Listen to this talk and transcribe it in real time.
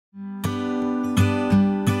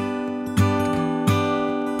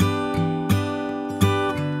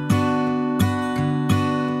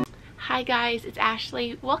Hi guys, it's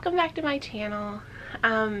Ashley. Welcome back to my channel.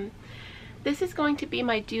 This is going to be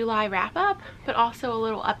my July wrap up, but also a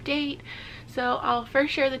little update. So I'll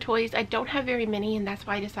first share the toys. I don't have very many, and that's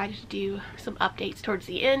why I decided to do some updates towards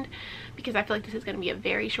the end, because I feel like this is going to be a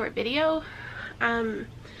very short video.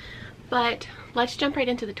 But let's jump right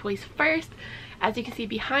into the toys first. As you can see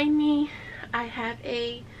behind me, I have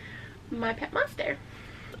my pet monster,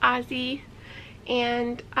 Ozzy.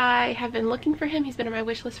 And I have been looking for him. He's been on my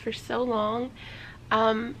wish list for so long,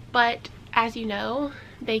 but as you know,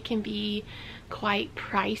 they can be quite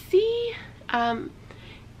pricey,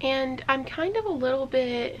 and I'm kind of a little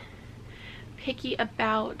bit picky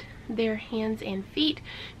about their hands and feet,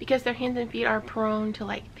 because their hands and feet are prone to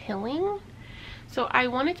like pilling. So I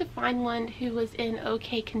wanted to find one who was in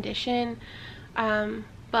okay condition,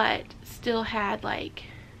 but still had, like,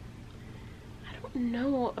 I don't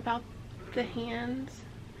know about the hands,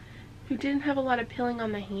 who didn't have a lot of pilling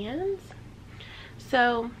on the hands.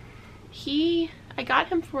 So I got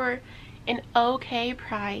him for an okay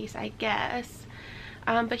price, I guess,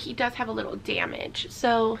 but he does have a little damage.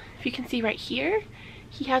 So if you can see right here,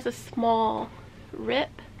 he has a small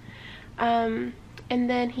rip, and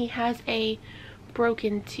then he has a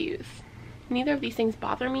broken tooth. Neither of these things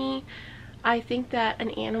bother me. I think that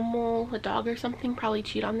an animal, a dog or something, probably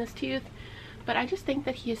chewed on this tooth, but I just think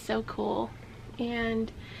that he is so cool.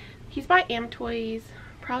 And he's by Toys,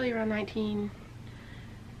 probably around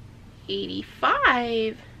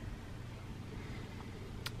 1985.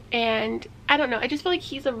 And I don't know, I just feel like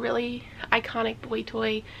he's a really iconic boy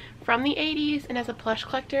toy from the 80s, and as a plush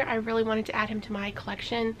collector, I really wanted to add him to my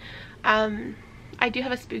collection. I do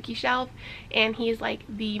have a spooky shelf, and he's like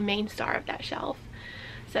the main star of that shelf.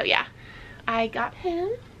 So yeah, I got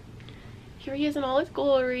him. Here he is in all his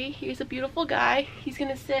glory. He's a beautiful guy. He's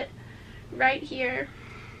gonna sit right here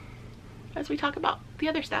as we talk about the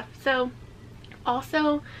other stuff. So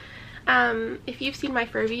also, if you've seen my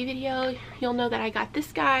Furby video, you'll know that I got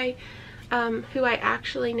this guy, who I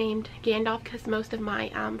actually named Gandalf, because most of my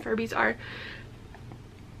Furbies are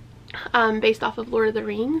based off of Lord of the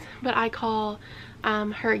Rings, but I call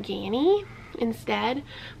her Ganny instead.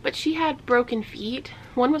 But she had broken feet.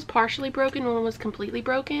 One was partially broken, one was completely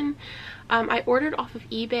broken. I ordered off of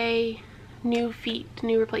eBay new feet,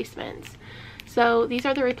 new replacements. So these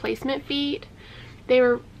are the replacement feet.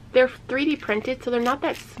 They're 3D printed, so they're not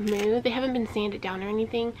that smooth. They haven't been sanded down or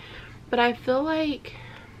anything, but I feel like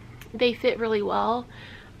they fit really well.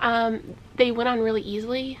 They went on really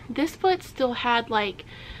easily. This foot still had like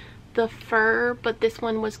the fur, but this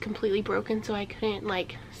one was completely broken, so I couldn't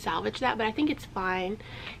like salvage that, but I think it's fine.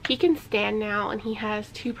 He can stand now, and he has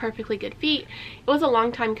two perfectly good feet. It was a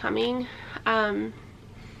long time coming,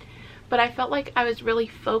 but I felt like I was really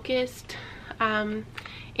focused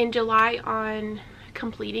in July on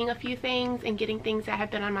completing a few things and getting things that have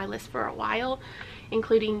been on my list for a while,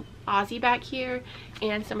 including Ozzy back here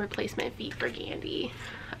and some replacement feet for Gandy.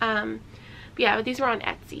 But yeah, but these were on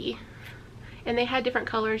Etsy, and they had different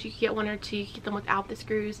colors. You could get one or two. You could get them without the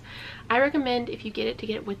screws. I recommend, if you get it, to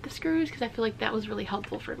get it with the screws, because I feel like that was really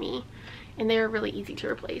helpful for me, and they were really easy to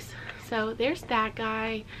replace. So there's that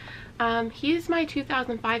guy. He's my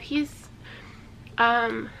 2005. He's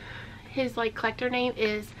his like collector name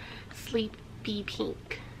is Sleepy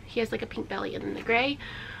Pink. He has like a pink belly and then the gray.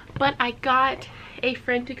 But I got a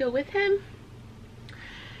friend to go with him,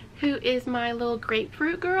 who is my little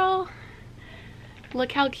grapefruit girl.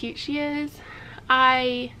 Look how cute she is.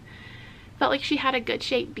 I felt like she had a good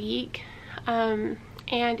shaped beak, and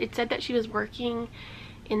it said that she was working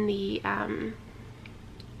in the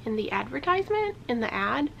advertisement, in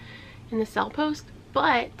the sell post,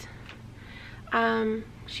 but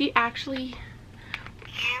she actually,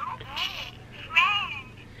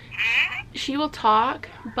 she will talk,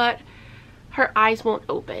 but her eyes won't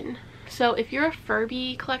open. So if you're a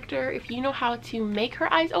Furby collector, if you know how to make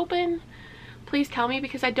her eyes open, please tell me,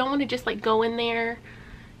 because I don't want to just like go in there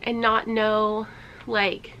and not know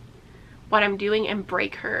like what I'm doing and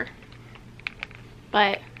break her.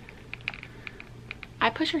 But I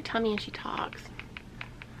push her tummy and she talks.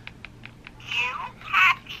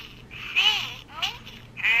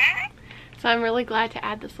 So I'm really glad to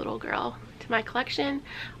add this little girl to my collection.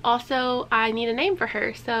 Also, I need a name for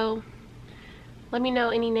her, so let me know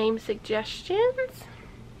any name suggestions.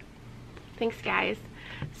 Thanks, guys.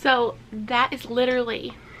 So that is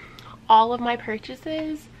literally all of my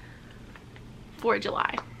purchases for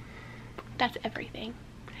July. That's everything.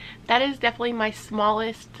 That is definitely my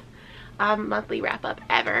smallest monthly wrap up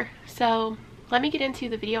ever. So let me get into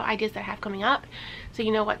the video ideas that I have coming up, so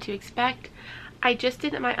you know what to expect. I just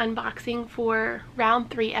did my unboxing for round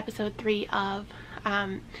 3, episode 3 of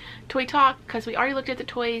toy talk, because we already looked at the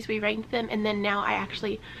toys, we ranked them, and then now I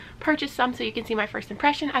actually purchased some so you can see my first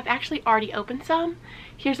impression. I've actually already opened some.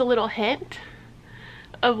 Here's a little hint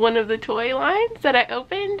of one of the toy lines that I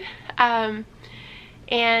opened, and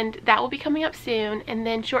that will be coming up soon. And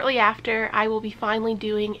then shortly after, I will be finally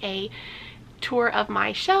doing a tour of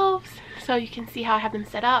my shelves so you can see how I have them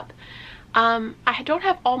set up. I don't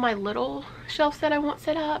have all my little shelves that I won't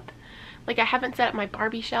set up. Like, I haven't set up my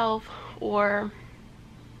Barbie shelf, or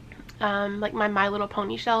like my Little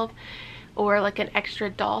Pony shelf, or like an extra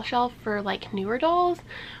doll shelf for like newer dolls.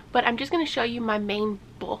 But I'm just going to show you my main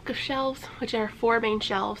bulk of shelves, which are 4 main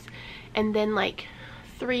shelves, and then like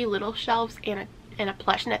 3 little shelves and a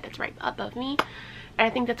plush net that's right above me. And I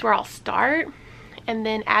think that's where I'll start. And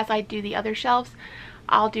then as I do the other shelves,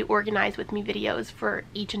 I'll do organize with me videos for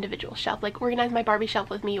each individual shelf, like organize my Barbie shelf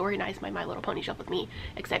with me, organize my Little Pony shelf with me,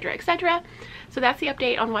 etc, etc. So that's the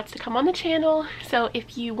update on what's to come on the channel. So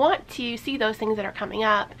if you want to see those things that are coming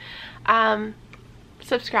up,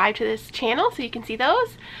 subscribe to this channel so you can see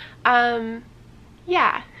those.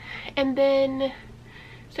 Yeah, and then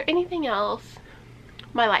is there anything else?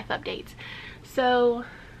 My life updates. So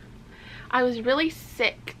I was really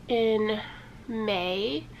sick in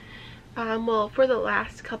May, well, for the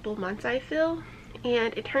last couple months I feel,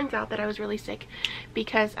 and it turns out that I was really sick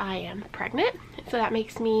because I am pregnant. So that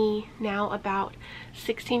makes me now about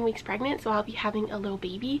 16 weeks pregnant, so I'll be having a little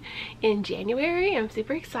baby in January. I'm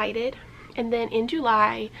super excited. And then in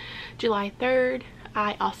July 3rd,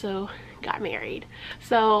 I also got married.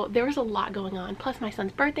 So there was a lot going on, plus my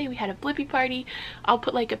son's birthday. We had a blippy party. I'll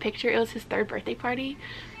put like a picture. It was his 3rd birthday party.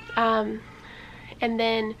 And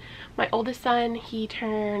then my oldest son, he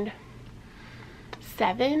turned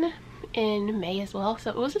 7 in May as well.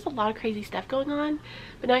 So it was just a lot of crazy stuff going on.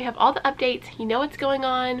 But now you have all the updates. You know what's going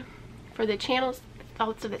on for the channels,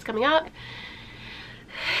 all the stuff that's coming up.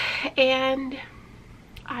 And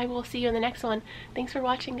I will see you in the next one. Thanks for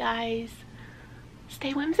watching, guys.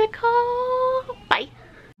 Stay whimsical. Bye.